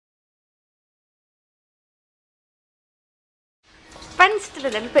Ben's still a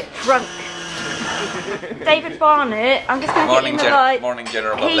little bit drunk. David Barnett, I'm just going to get in the light. Morning,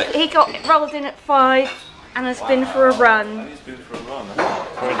 general public. He got rolled in at 5 and has been for a run. He's been for a run.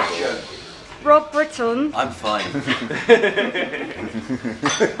 Incredible. Rob Britton. I'm fine.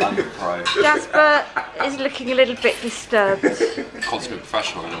 I'm a pro. Jasper is looking a little bit disturbed. Consummate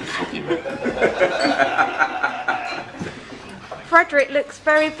professional, I know what you're talking about. Frederick looks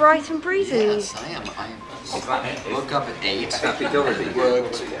very bright and breezy. Yes, I am. I woke up at 8. Happy already.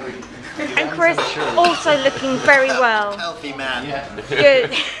 Worked. And Chris also looking very well. Healthy man. Yeah.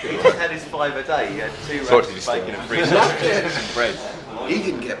 Good. He just had his 5 a day. He had 2 rounds of bacon and 3 sausages and bread. He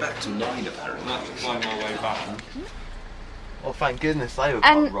didn't get back till 9 apparently. I have to find my way back. Well, thank goodness they were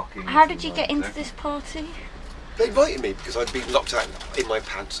And rocking. how did you get into this party? They invited me because I'd been locked out in my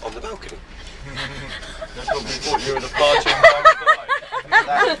pants on the balcony. They probably thought you were the party.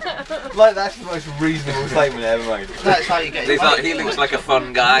 Like, that's the most reasonable statement ever made. That's how you get They thought he looks like a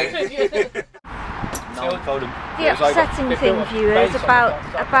fun guy. The upsetting thing, viewers,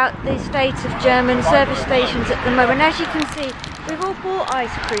 about the state of German service stations at the moment. As you can see, we've all bought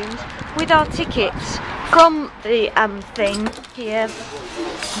ice creams with our tickets from the thing here,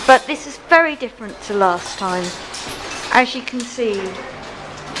 but this is very different to last time. As you can see,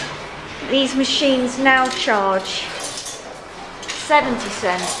 these machines now charge 70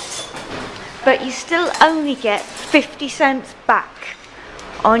 cents, but you still only get 50 cents back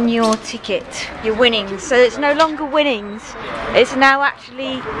on your ticket, your winnings. So it's no longer winnings, it's now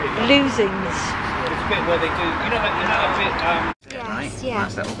actually losings. It's a bit where they do, you know that bit, Yes, Right? yeah.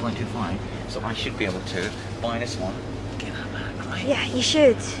 That's that 1.25. So I should be able to buy this one, get that back, right? Yeah, you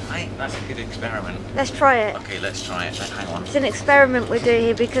should. Right, that's a good experiment. Let's try it. Okay, let's try it. Hang on. It's an experiment we're doing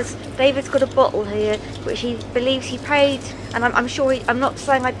here because David's got a bottle here which he believes he paid, and I'm sure I'm not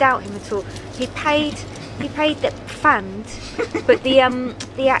saying I doubt him at all. He paid the fand, but the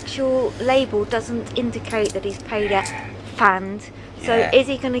actual label doesn't indicate that he's paid a fand. So Yeah. is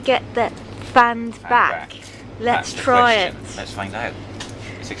he going to get the fand back? Let's That's the try it. question. Let's find out.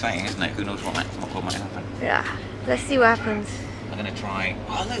 It's exciting, isn't it? Who knows what might happen? Yeah, let's see what happens. I'm going to try.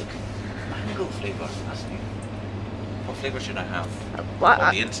 Oh look, mango flavour. That's new. What flavour should I have? What,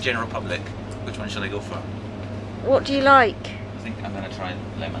 For the general public, which one should I go for? what do you like? I think I'm going to try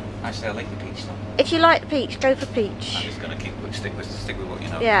lemon. Actually, I like the peach though. If you like peach, go for I'm peach. just going to stick with what you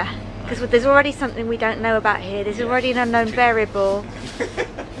know. Yeah, because there's already something we don't know about here. There's already an unknown variable.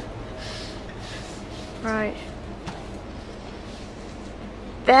 Right.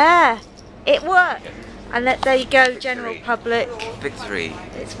 There! It worked! And there you go, general public. Victory.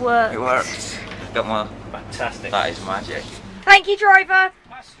 It's worked. It worked. Got my. fantastic. That is magic. Thank you, driver!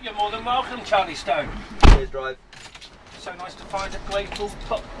 You're more than welcome, Charlie Stone. Cheers, drive. So nice to find a grateful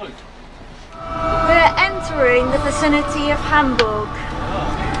top flute. We're entering the vicinity of Hamburg.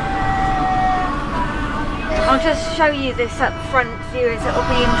 I'll just show you this up front, viewers, it'll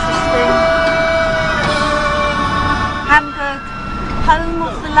be interesting. Hamburg, home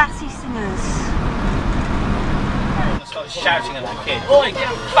of the Lassie Singers. I started shouting at the kid. Oi,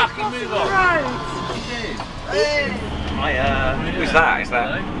 get a fucking move on! Who's that? Is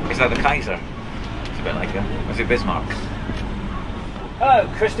that the Kaiser? It's a bit like him. Was it Bismarck? Hello,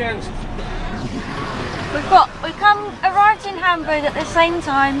 Christians. We've arrived in Hamburg at the same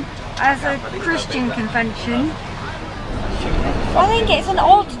time as a Christian convention. I think it's an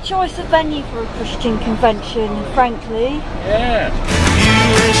odd choice of venue for a Christian convention, frankly. Yeah.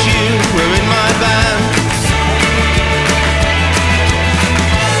 You wish you were in my band.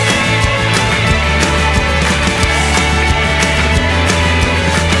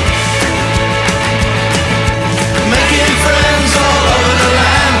 Making friends all over the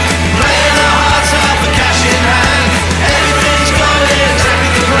land, playing our hearts out for cash in hand. Everything's going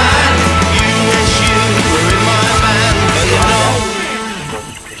exactly to plan. You wish you were in my band, but you don't.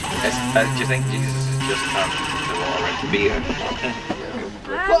 Do you think Jesus has just turned the water into beer?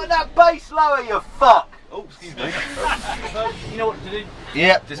 Put that bass lower, you fuck! Oh, excuse me. You know what to do?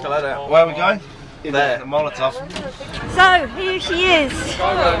 Yep, just about that. Where are we going? There. The Molotov. So, here she is.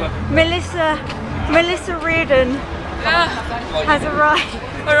 Melissa Reardon has arrived.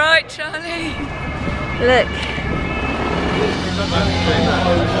 Alright, Charlie. Look.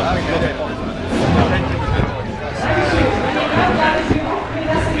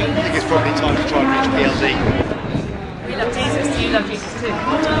 I think it's probably time to try and reach PLD. We love Jesus. Do you love Jesus too?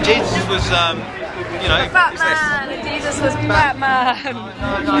 Jesus was, you know, Batman! And Jesus was Batman!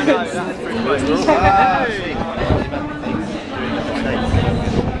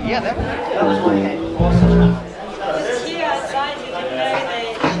 Yeah, that was my head.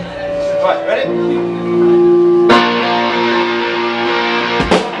 Right, ready?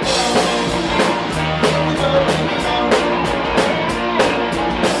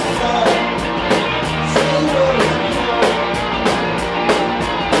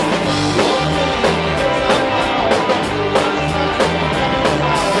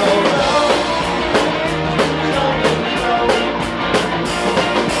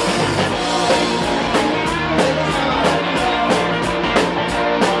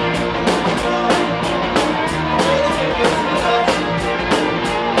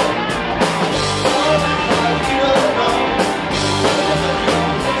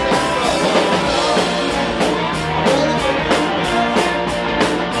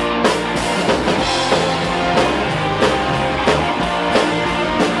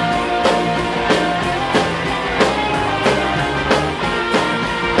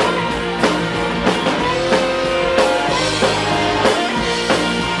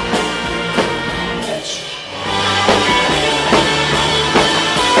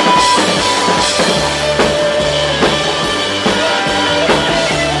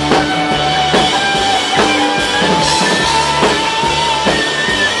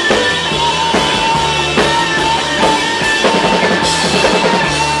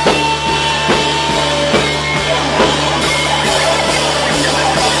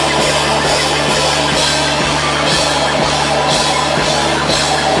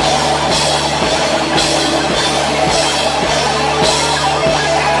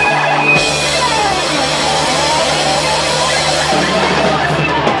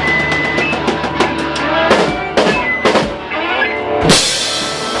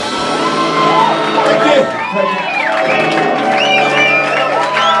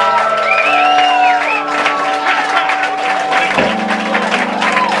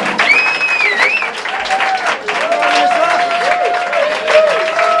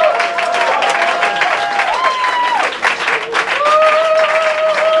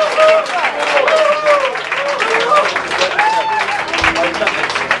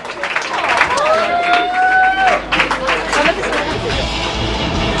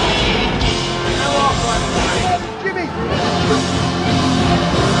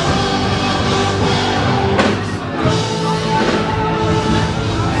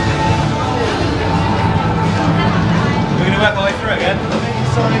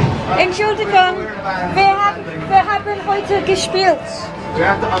 Entschuldigung, wir haben heute gespielt. We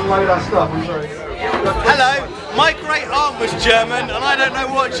have to unload our stuff, I'm sorry. Hello, my great aunt was German, and I don't know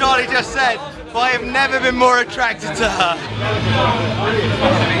what Charlie just said, but I have never been more attracted to her.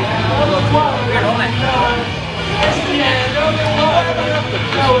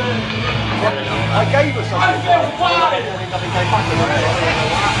 I gave her something.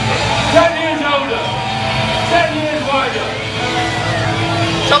 10 years older, 10 years wider.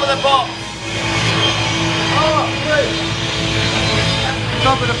 Top of the box. Oh, great.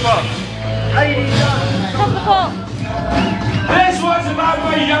 Top of the box. 80 done. Top of the pot. This one's about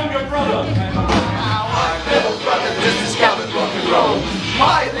my younger brother. My little brother just discovered rock and roll.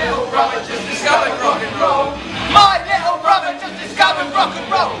 My little brother just discovered rock and roll. My little brother just discovered rock and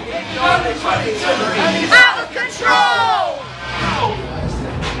roll. He's only 22 and he's out of control.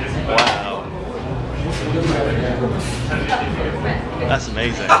 Wow. That's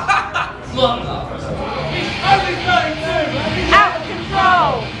amazing. He's only 32 and he's Out of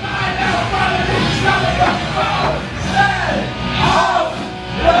control. my little brother just discovered rock and roll.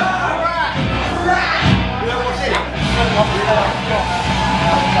 Stand off the rack.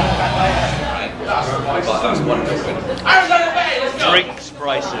 Drinks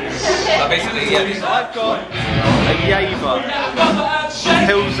prices. I've got a Jaeger.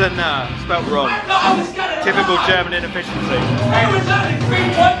 Pilsener, spelt wrong. Typical German inefficiency.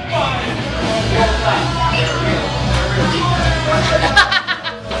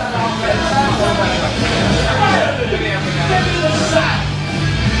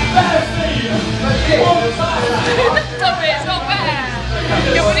 Stop it, it's not fair.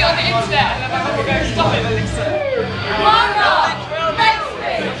 You'll put it on the internet and then I'm going to go stop it and listen. Mama makes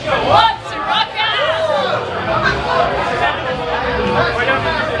me want to rock out.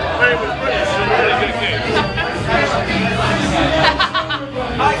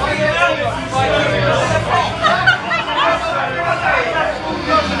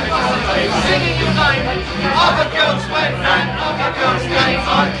 Other girls went and other girls came.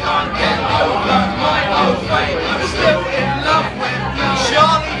 I can't get over my old fate. I'm still in love with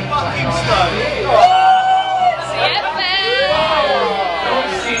Charlie fucking Stone.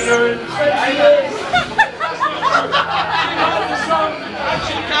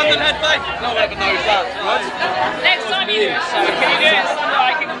 Camden headbang. No one ever knows that. Next time you do it, so can you do it so that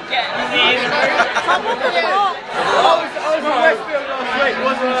I can get Top of the pot. I was in Westfield last week, it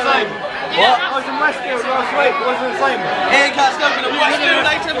wasn't the same. What? I was in Westfield last week, it wasn't the same. Haircut's going to Westfield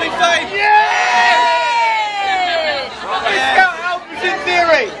later, big fame. Scout albums in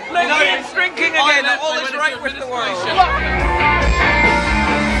theory. You know, it's drinking again. All is right with the world.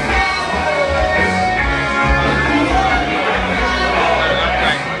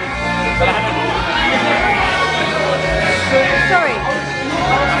 Sorry.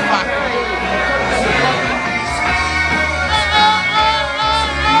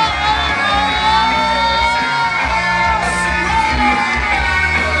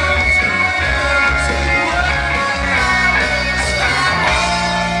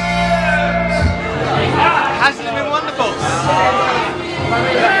 Hasn't it been wonderful?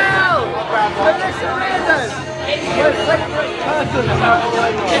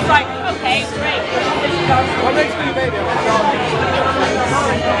 It's like, okay, great. What makes me baby?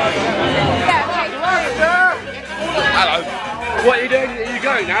 Hello. What are you doing? Are you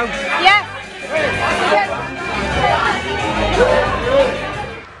going now? Yeah.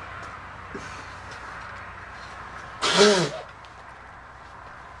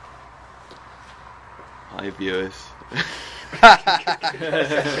 Hi viewers.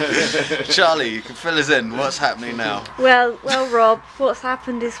 Charlie, you can fill us in. What's happening now? Well, Rob, what's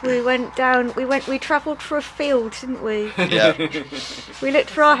happened is we travelled for a field, didn't we? Yeah. We looked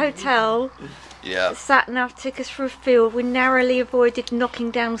for our hotel, Yeah. sat nav took us for a field, we narrowly avoided knocking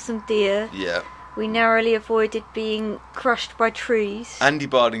down some deer. Yeah. We narrowly avoided being crushed by trees. Andy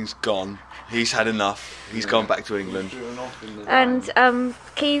Barding's gone. He's had enough. He's gone back to England. And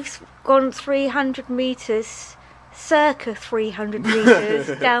Keith's gone 300 metres, circa 300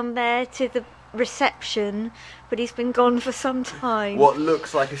 metres, down there to the reception, but he's been gone for some time. What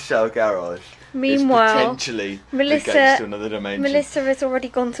looks like a shell garage Meanwhile, is potentially the gates to another dimension. Melissa has already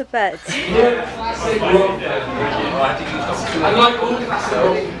gone to bed. And like all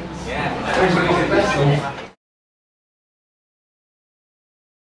classical